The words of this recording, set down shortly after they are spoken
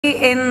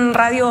En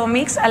Radio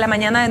Mix a la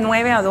mañana de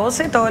 9 a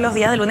 12, todos los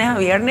días de lunes a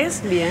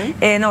viernes. Bien.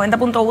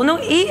 90.1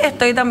 y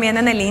estoy también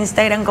en el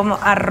Instagram como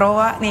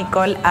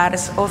 @Nicole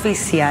Arz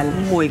oficial.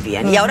 Muy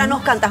bien. Y ahora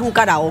nos cantas un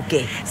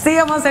karaoke. Sí,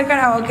 vamos a hacer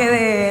karaoke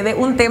de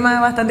un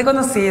tema bastante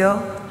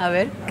conocido. A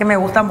ver. Que me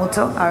gusta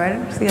mucho. A ver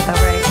si está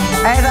por ahí.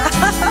 Ahí está.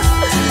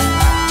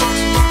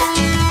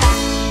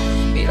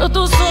 Miro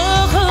tus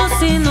ojos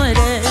y no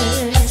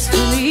eres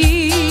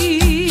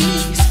feliz,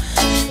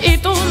 y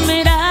tu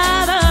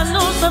mirada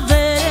no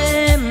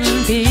sabe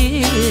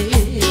mentir.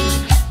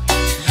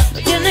 No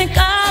tiene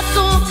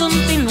caso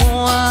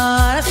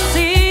continuar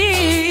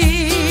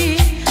así.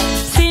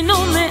 Si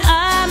no me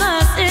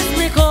amas es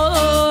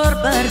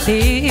mejor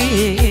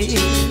partir.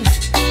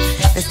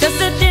 Desde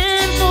hace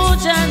tiempo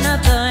ya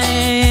nada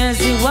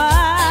es igual.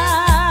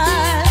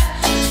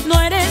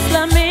 No eres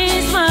la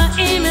misma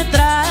y me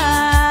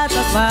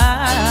tratas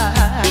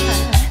mal.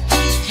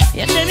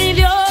 Y ante mi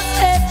Dios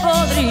te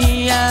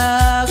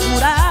podría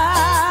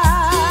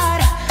jurar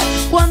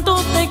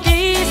cuánto te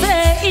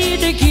quise y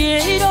te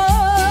quiero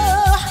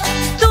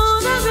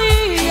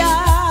todavía.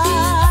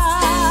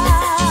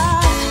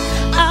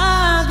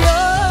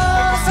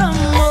 Adiós,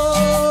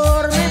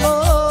 amor, me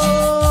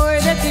voy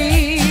de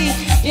ti,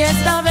 y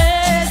esta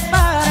vez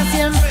para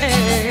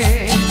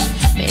siempre.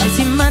 Ven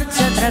sin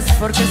marcha atrás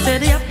porque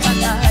sería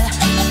fatal.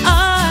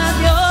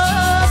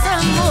 Adiós,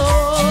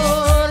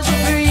 amor, me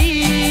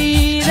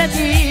fui de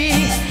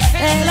ti,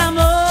 el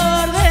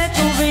amor de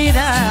tu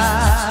vida.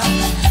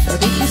 Lo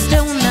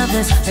dijiste una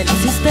vez, me lo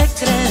hiciste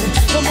creer.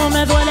 Cómo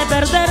me duele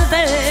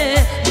perderte,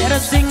 me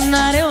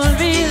resignaré a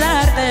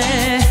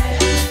olvidarte,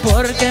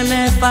 porque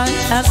me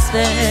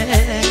fallaste.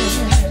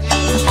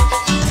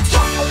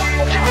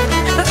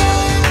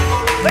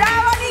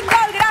 ¡Bravo,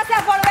 Nicole!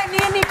 Gracias por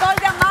venir, Nicole.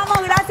 Te amamos.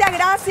 Gracias,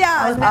 gracias.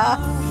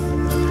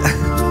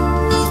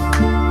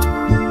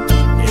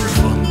 En el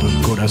fondo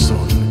del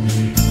corazón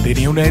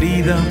tenía una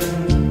herida,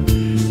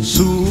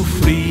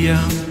 sufría.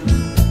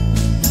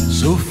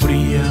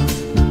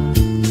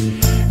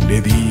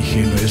 Le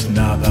dije no es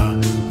nada,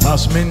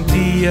 más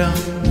mentía.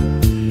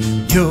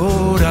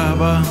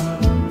 Lloraba.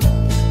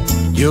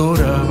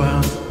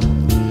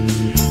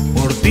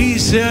 Por ti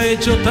se ha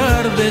hecho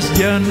tardes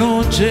y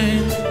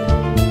anoche.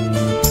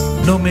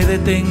 No me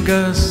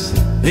detengas,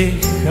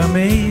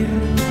 déjame ir.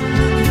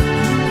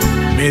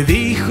 Me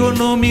dijo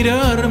no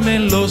mirarme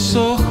en los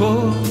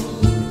ojos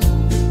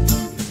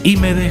y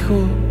me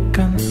dejó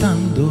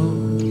cantando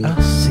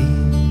así.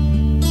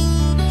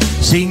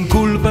 Sin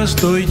culpa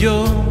estoy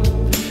yo,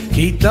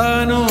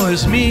 gitano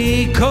es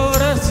mi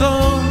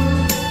corazón.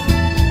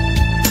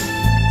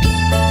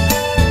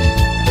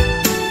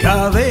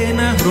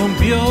 Cadenas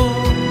rompió,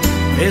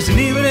 es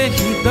libre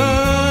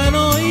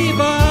gitano y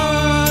va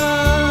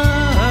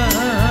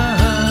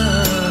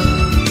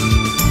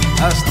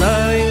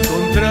hasta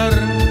encontrar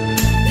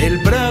el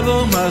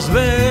prado más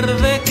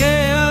verde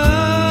que hay.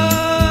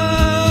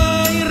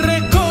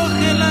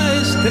 Recoge la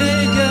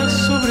estrella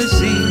sobre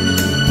sí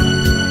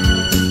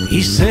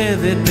y se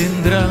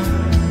detendrá,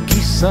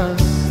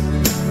 quizás,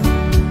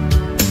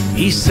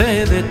 y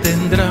se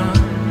detendrá.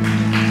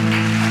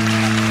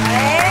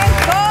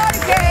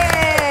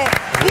 ¡Jorge!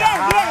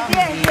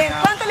 Bien.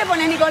 ¿Cuánto le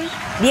pones, Nicole?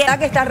 Bien. ¿Verdad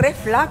que está re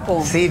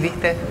flaco? Sí,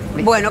 ¿viste?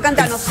 Bueno,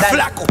 cantanos. Dale.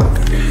 ¡Flaco!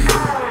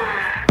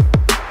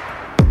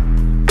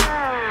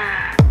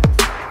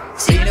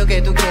 Si lo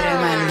que tú quieres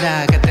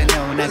maldad, que tenés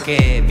una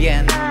que es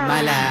bien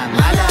mala.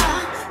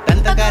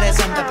 Tanta cara de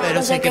santa,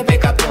 pero sé que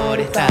peca por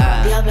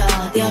estar.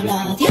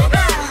 Diabla.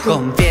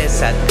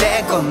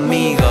 Confiésate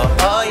conmigo,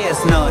 hoy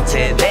es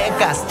noche de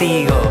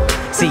castigo.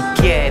 Si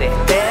quieres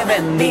te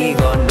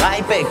bendigo, no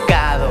hay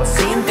pecado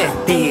sin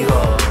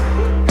testigo.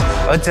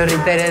 8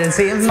 ríteres del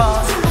sismo,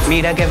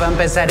 mira que va a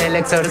empezar el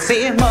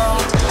exorcismo.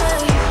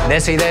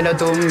 Decídelo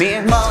tú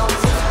mismo.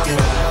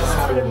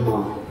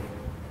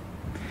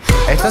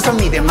 Estos son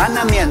mis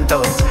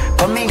mandamientos.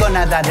 Conmigo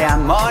nada de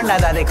amor,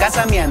 nada de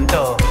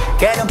casamiento.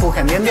 Que lo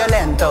empujen bien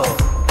violento.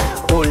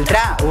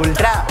 Ultra.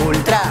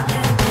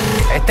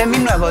 Este es mi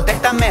nuevo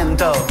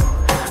testamento.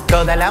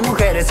 Todas las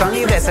mujeres son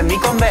libres en mi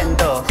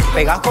convento.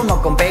 Pegados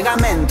como con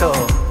pegamento.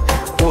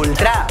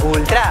 Ultra.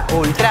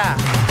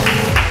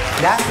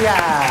 Gracias.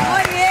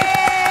 Muy bien.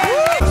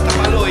 Hasta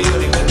mal oído,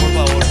 Nicole, por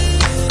favor.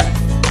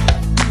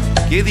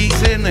 Que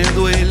dicen me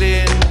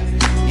duelen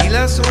y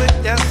las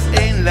huellas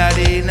en la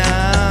arena.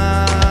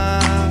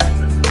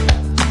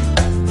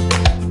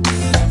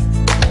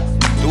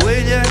 Tu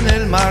huella en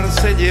el mar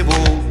se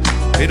llevó,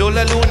 pero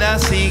la luna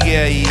sigue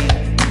ahí.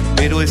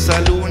 Pero esa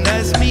luna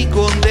es mi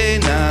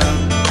condena.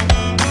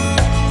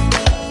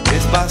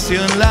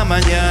 Despacio en la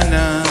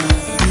mañana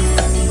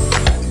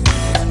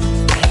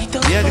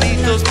y a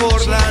gritos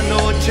por la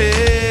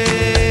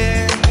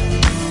noche.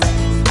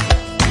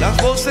 Las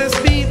voces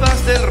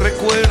vivas del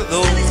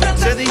recuerdo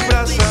se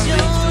disfrazan de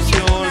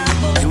instrucción,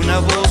 y una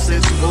voz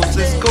en tu voz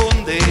se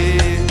esconde,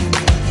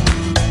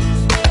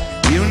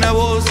 y una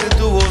voz en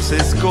tu voz se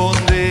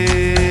esconde.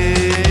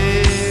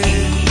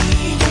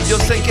 Yo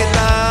sé que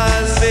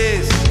tal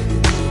vez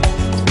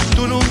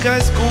tú nunca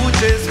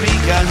escuches mi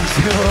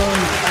canción.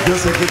 Yo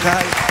sé que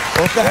cae.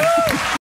 Oscar.